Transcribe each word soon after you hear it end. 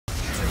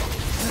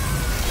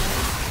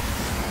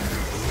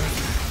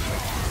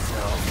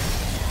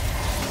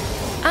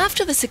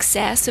After the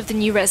success of the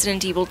new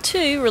Resident Evil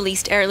 2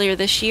 released earlier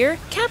this year,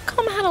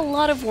 Capcom had a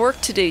lot of work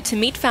to do to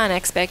meet fan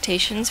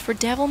expectations for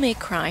Devil May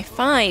Cry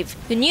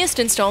 5, the newest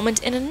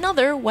installment in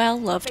another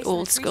well-loved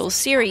old-school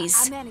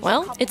series.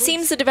 Well, it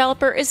seems the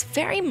developer is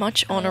very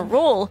much on a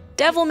roll.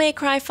 Devil May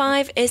Cry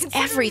 5 is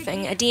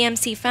everything a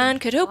DMC fan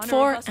could hope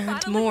for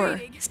and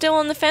more. Still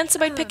on the fence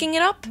about picking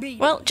it up?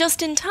 Well,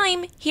 just in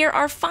time, here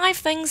are 5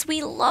 things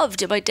we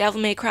loved about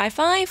Devil May Cry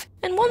 5,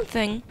 and 1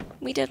 thing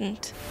we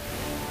didn't.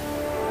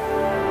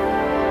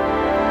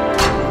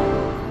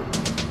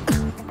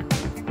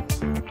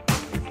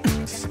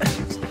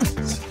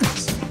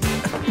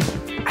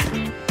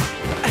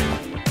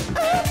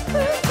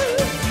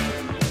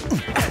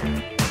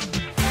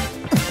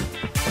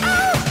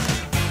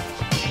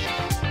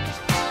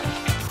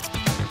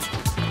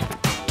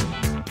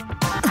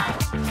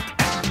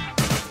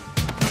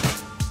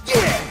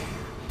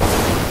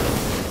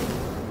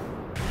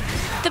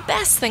 The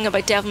best thing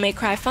about Devil May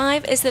Cry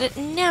 5 is that it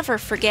never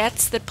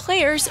forgets that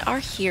players are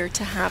here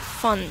to have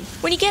fun.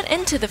 When you get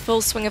into the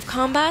full swing of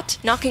combat,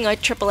 knocking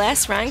out triple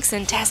S ranks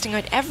and testing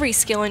out every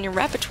skill in your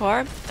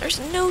repertoire, there's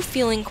no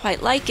feeling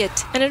quite like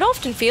it, and it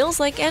often feels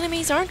like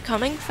enemies aren't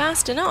coming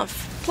fast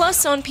enough.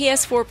 Plus, on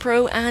PS4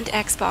 Pro and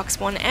Xbox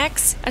One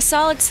X, a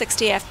solid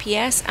 60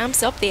 FPS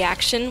amps up the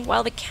action,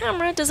 while the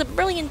camera does a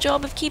brilliant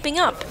job of keeping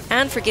up,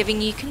 and for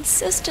giving you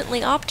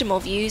consistently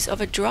optimal views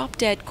of a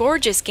drop-dead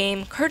gorgeous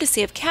game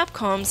courtesy of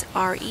Capcom's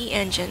RE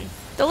engine.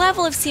 The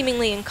level of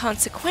seemingly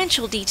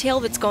inconsequential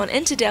detail that's gone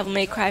into Devil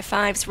May Cry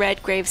 5's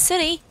Redgrave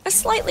City, a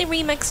slightly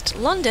remixed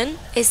London,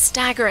 is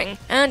staggering,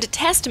 and a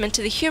testament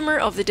to the humour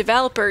of the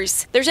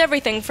developers. There's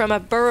everything from a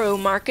borough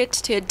market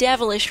to a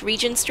devilish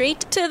Regent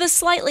Street to the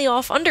slightly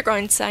off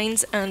underground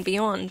signs and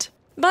beyond.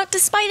 But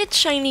despite its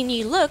shiny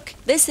new look,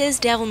 this is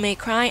Devil May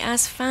Cry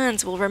as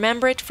fans will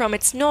remember it from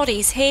its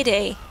noughties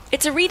heyday.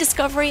 It's a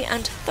rediscovery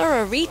and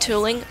thorough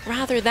retooling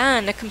rather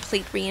than a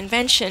complete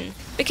reinvention.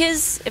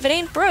 Because if it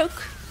ain't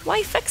broke,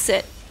 why fix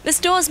it? This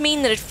does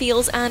mean that it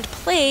feels and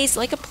plays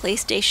like a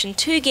PlayStation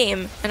 2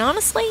 game, and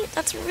honestly,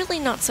 that's really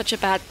not such a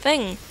bad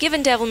thing,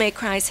 given Devil May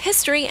Cry's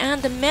history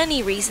and the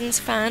many reasons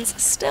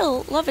fans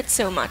still love it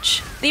so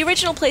much. The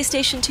original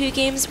PlayStation 2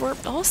 games were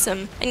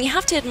awesome, and you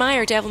have to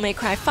admire Devil May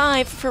Cry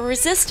 5 for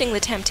resisting the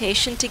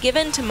temptation to give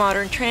in to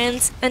modern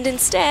trends and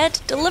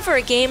instead deliver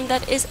a game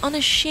that is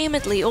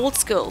unashamedly old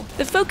school.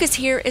 The focus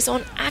here is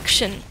on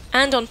action,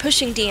 and on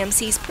pushing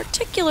DMC's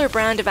particular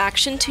brand of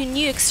action to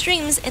new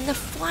extremes in the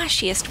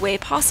flashiest way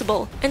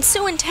possible. And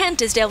so intent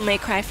is Devil May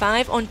Cry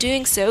 5 on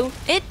doing so,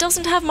 it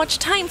doesn't have much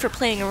time for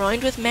playing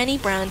around with many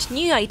brand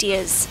new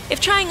ideas. If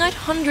trying out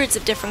hundreds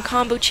of different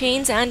combo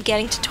chains and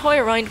getting to toy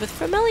around with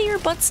familiar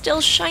but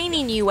still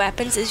shiny new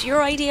weapons is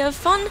your idea of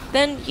fun,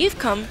 then you've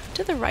come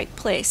to the right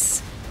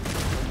place.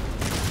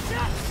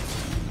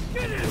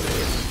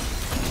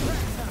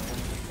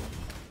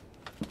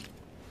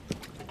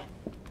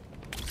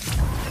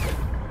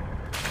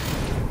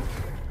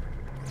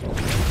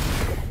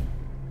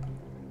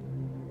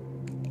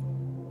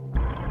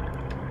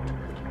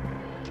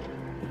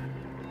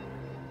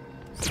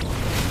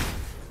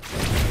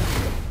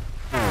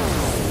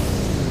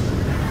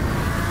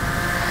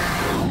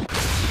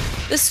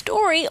 The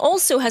story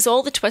also has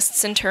all the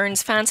twists and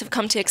turns fans have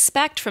come to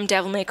expect from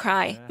Devil May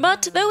Cry,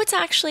 but though it's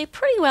actually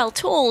pretty well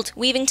told,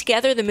 weaving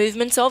together the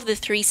movements of the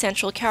 3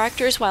 central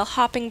characters while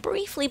hopping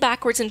briefly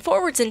backwards and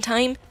forwards in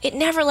time, it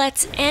never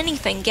lets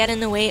anything get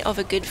in the way of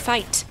a good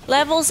fight.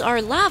 Levels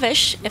are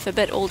lavish, if a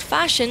bit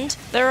old-fashioned,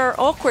 there are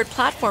awkward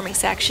platforming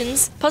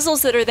sections,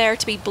 puzzles that are there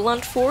to be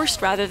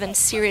blunt-forced rather than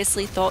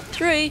seriously thought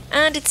through,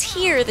 and it's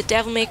here that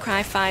Devil May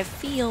Cry 5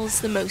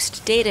 feels the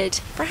most dated.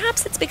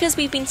 Perhaps it's because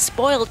we've been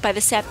spoiled by the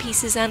set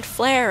pieces and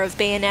flair of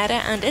Bayonetta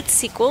and its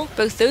sequel,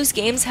 both those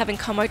games having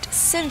come out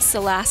since the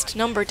last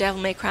number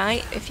Devil May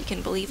Cry, if you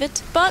can believe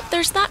it. But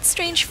there's that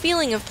strange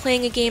feeling of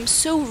playing a game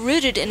so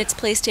rooted in its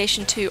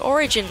PlayStation 2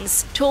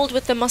 origins, told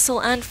with the muscle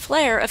and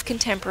flair of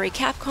contemporary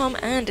Capcom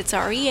and its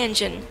RE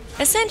engine.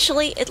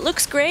 Essentially, it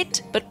looks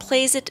great, but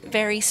plays it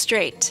very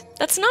straight.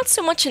 That's not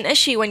so much an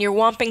issue when you're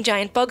whomping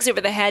giant bugs over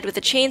the head with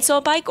a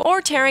chainsaw bike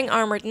or tearing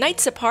armoured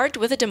knights apart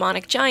with a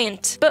demonic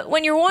giant. But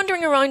when you're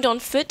wandering around on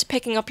foot,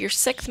 picking up your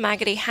 6th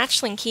maggoty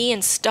hatchling key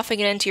and stuffing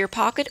it into your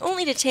pocket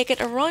only to take it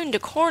around a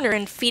corner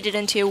and feed it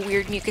into a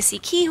weird mucusy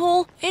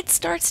keyhole, it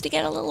starts to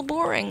get a little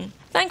boring.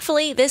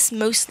 Thankfully, this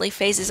mostly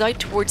phases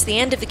out towards the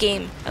end of the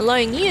game,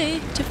 allowing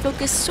you to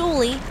focus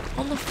solely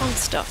on the fun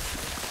stuff.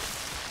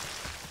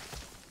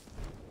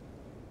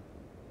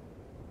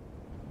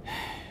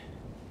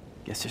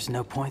 Guess there's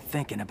no point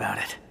thinking about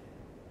it.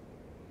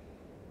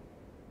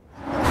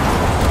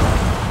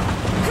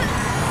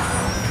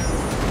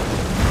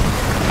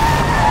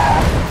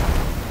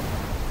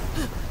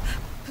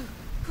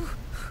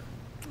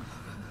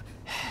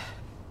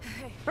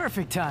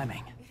 Perfect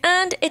timing.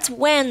 And it's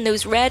when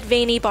those red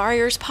veiny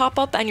barriers pop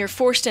up and you're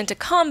forced into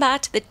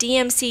combat that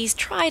DMC's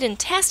tried and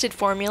tested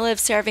formula of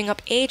serving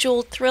up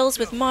age-old thrills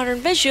with modern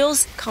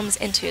visuals comes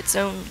into its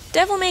own.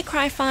 Devil May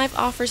Cry 5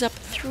 offers up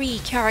 3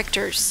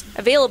 characters,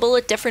 available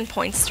at different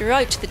points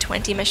throughout the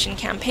 20-mission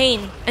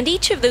campaign, and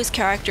each of those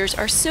characters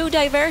are so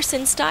diverse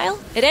in style,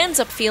 it ends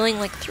up feeling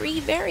like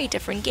 3 very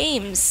different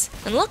games.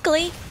 And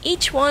luckily,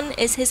 each one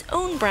is his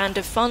own brand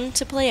of fun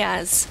to play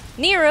as.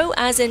 Nero,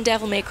 as in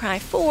Devil May Cry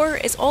 4,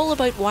 is all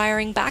about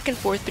wiring back and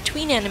forth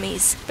between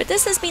enemies, but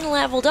this has been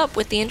leveled up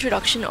with the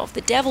introduction of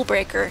the Devil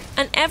Breaker,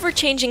 an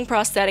ever-changing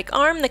prosthetic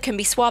arm that can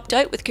be swapped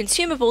out with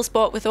consumables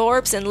bought with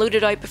orbs and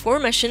looted out before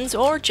missions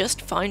or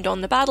just found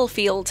on the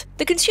battlefield.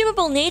 The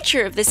consumable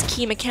nature of this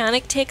key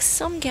mechanic takes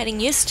some getting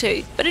used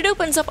to, but it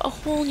opens up a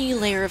whole new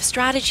layer of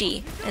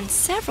strategy, and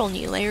several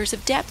new layers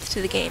of depth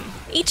to the game.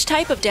 Each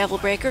type of Devil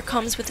Breaker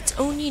comes with its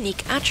own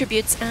unique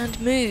attributes and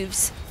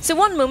moves. So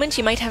one moment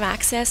you might have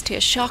access to a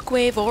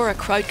shockwave or a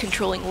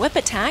crowd-controlling whip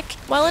attack,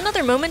 while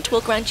another moment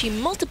will grant you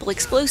multiple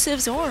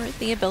explosives or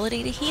the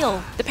ability to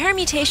heal. The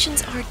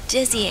permutations are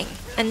dizzying,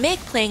 and make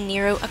playing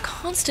Nero a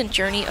constant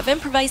journey of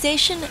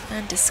improvisation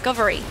and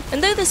discovery.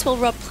 And though this will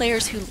rub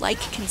players who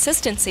like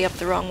consistency up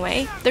the wrong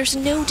way, there's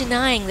no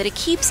denying that it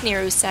keeps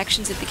Nero's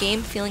sections of the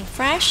game feeling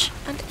fresh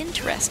and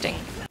interesting,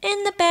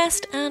 in the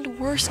best and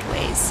worst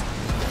ways,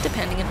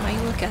 depending on how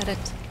you look at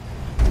it.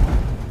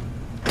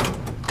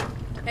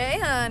 Hey,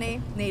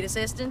 honey. Need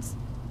assistance?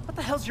 What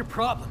the hell's your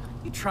problem?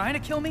 You trying to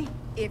kill me?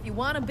 If you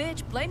want a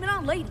bitch, blame it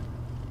on Lady.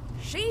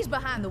 She's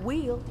behind the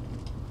wheel.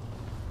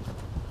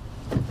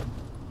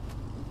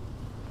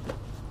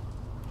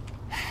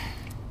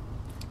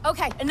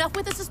 Okay, enough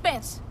with the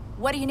suspense.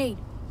 What do you need?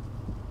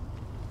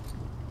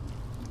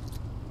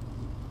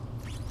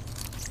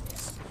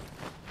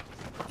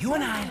 You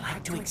and I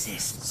like to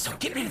exist, so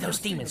get rid of those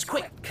demons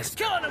quick, cause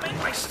killing them ain't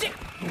my stick.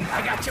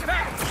 I got your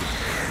back,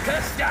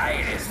 cause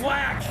dying is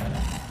whack.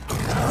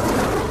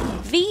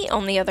 V,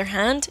 on the other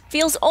hand,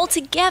 feels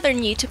altogether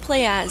new to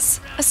play as.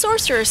 A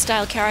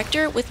sorcerer-style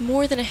character with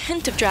more than a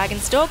hint of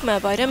Dragon's Dogma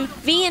about him,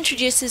 V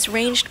introduces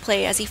ranged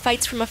play as he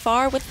fights from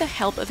afar with the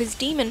help of his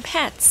demon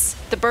pets.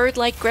 The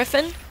bird-like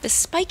Griffin, the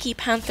spiky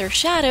panther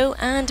Shadow,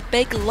 and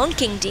big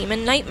lunking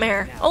demon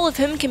Nightmare, all of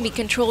whom can be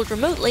controlled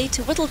remotely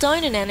to whittle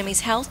down an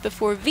enemy's health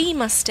before V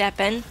must step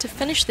in to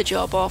finish the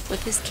job off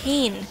with his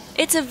cane.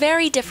 It's a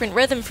very different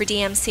rhythm for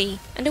DMC,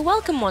 and a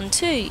welcome one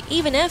too,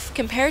 even if,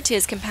 compared to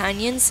his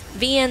companions,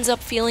 V ends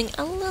up feeling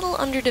a little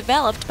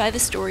underdeveloped by the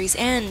story's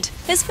end.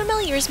 His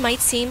familiars might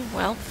seem,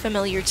 well,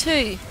 familiar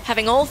too,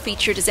 having all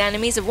featured as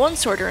enemies of one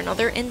sort or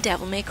another in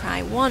Devil May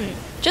Cry 1.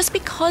 Just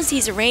because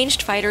he's a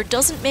ranged fighter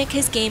doesn't make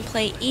his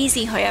gameplay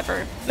easy,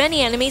 however.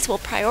 Many enemies will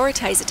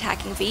prioritise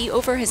attacking V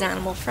over his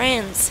animal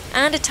friends,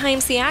 and at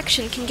times the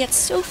action can get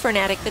so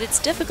frenetic that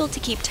it's difficult to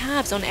keep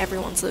tabs on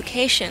everyone's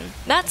location.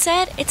 That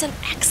said, it's an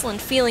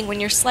excellent feeling when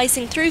you're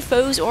slicing through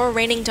foes or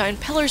raining down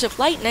pillars of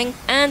lightning,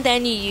 and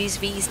then you use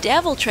V's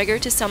Devil Trigger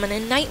to summon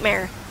in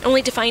Nightmare,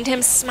 only to find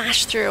him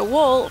smash through a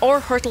wall or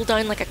hurtle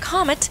down like a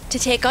comet to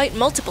take out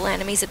multiple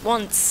enemies at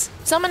once.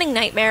 Summoning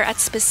Nightmare at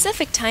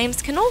specific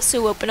times can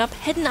also open up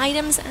hidden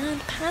items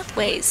and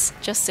pathways,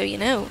 just so you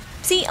know.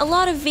 See, a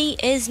lot of V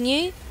is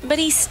new, but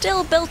he's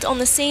still built on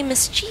the same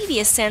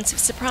mischievous sense of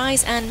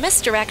surprise and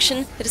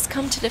misdirection that has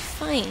come to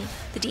define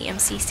the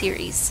DMC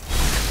series.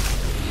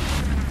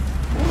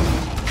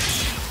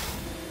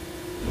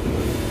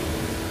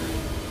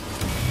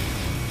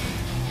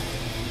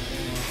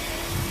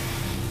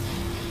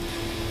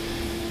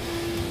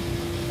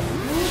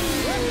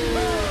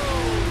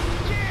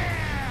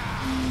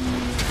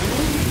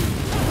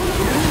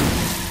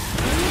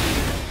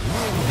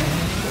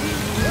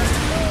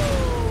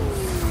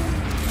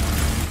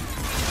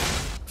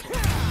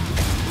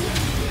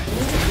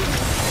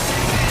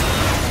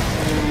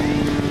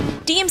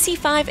 DMC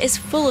 5 is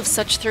full of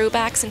such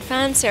throwbacks and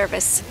fan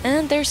service,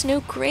 and there's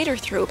no greater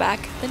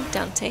throwback than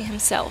Dante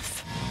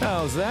himself.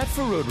 How's that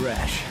for Road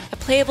Rash? A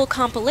playable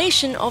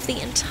compilation of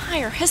the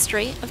entire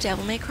history of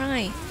Devil May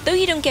Cry. Though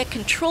you don't get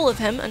control of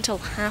him until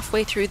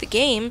halfway through the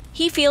game,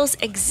 he feels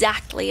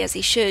exactly as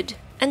he should.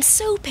 And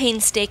so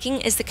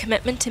painstaking is the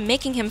commitment to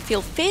making him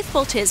feel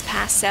faithful to his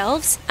past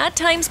selves, at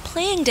times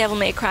playing Devil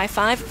May Cry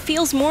 5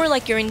 feels more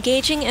like you're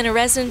engaging in a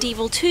Resident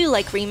Evil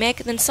 2-like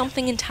remake than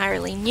something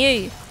entirely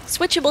new.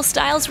 Switchable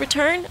styles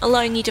return,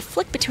 allowing you to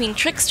flick between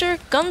Trickster,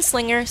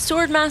 Gunslinger,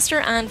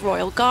 Swordmaster and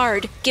Royal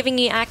Guard, giving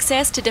you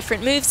access to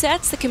different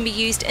movesets that can be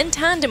used in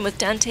tandem with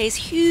Dante's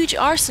huge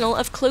arsenal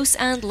of close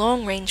and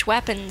long-range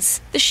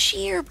weapons. The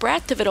sheer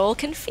breadth of it all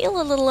can feel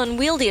a little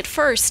unwieldy at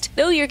first,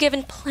 though you're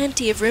given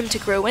plenty of room to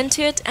grow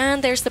into it,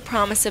 and there's the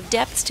promise of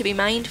depths to be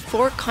mined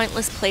for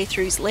countless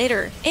playthroughs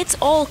later. It's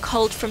all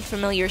culled from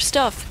familiar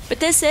stuff,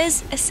 but this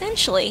is,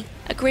 essentially,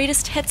 a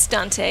greatest hits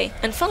Dante,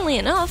 and funnily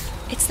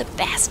enough, it's the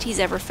best he's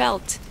ever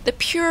felt. The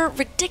pure,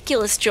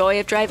 ridiculous joy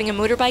of driving a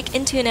motorbike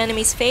into an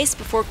enemy's face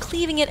before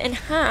cleaving it in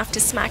half to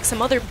smack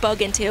some other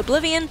bug into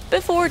oblivion,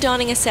 before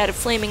donning a set of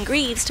flaming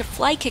greaves to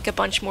fly kick a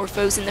bunch more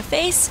foes in the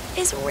face,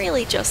 is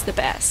really just the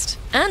best.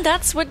 And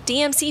that's what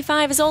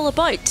DMC5 is all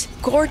about.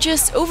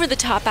 Gorgeous,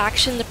 over-the-top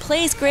action that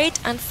plays great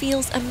and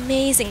feels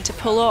amazing to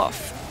pull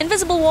off.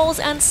 Invisible walls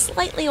and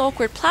slightly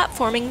awkward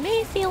platforming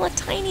may feel a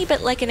tiny bit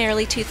like an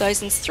early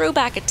 2000s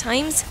throwback at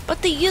times,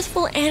 but the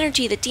youthful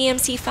energy that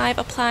DMC5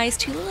 applies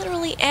to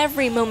literally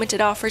every moment it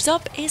offers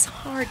up is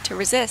hard to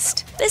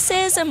resist. This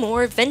is a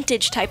more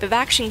vintage type of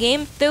action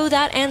game, though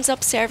that ends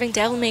up serving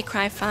Devil May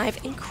Cry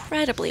 5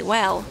 incredibly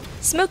well.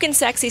 Smokin'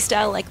 sexy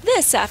style like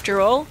this,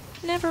 after all,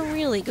 never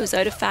really goes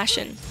out of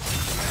fashion.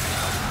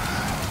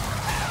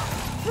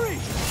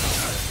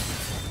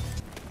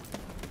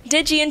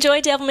 Did you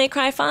enjoy Devil May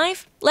Cry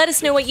 5? Let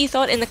us know what you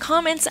thought in the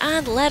comments,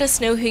 and let us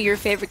know who your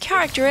favourite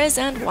character is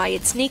and why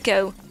it's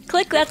Nico.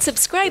 Click that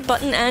subscribe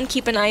button and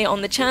keep an eye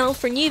on the channel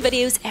for new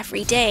videos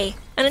every day.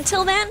 And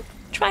until then,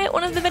 try out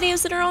one of the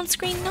videos that are on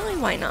screen now,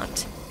 why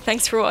not?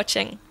 Thanks for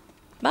watching.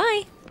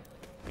 Bye!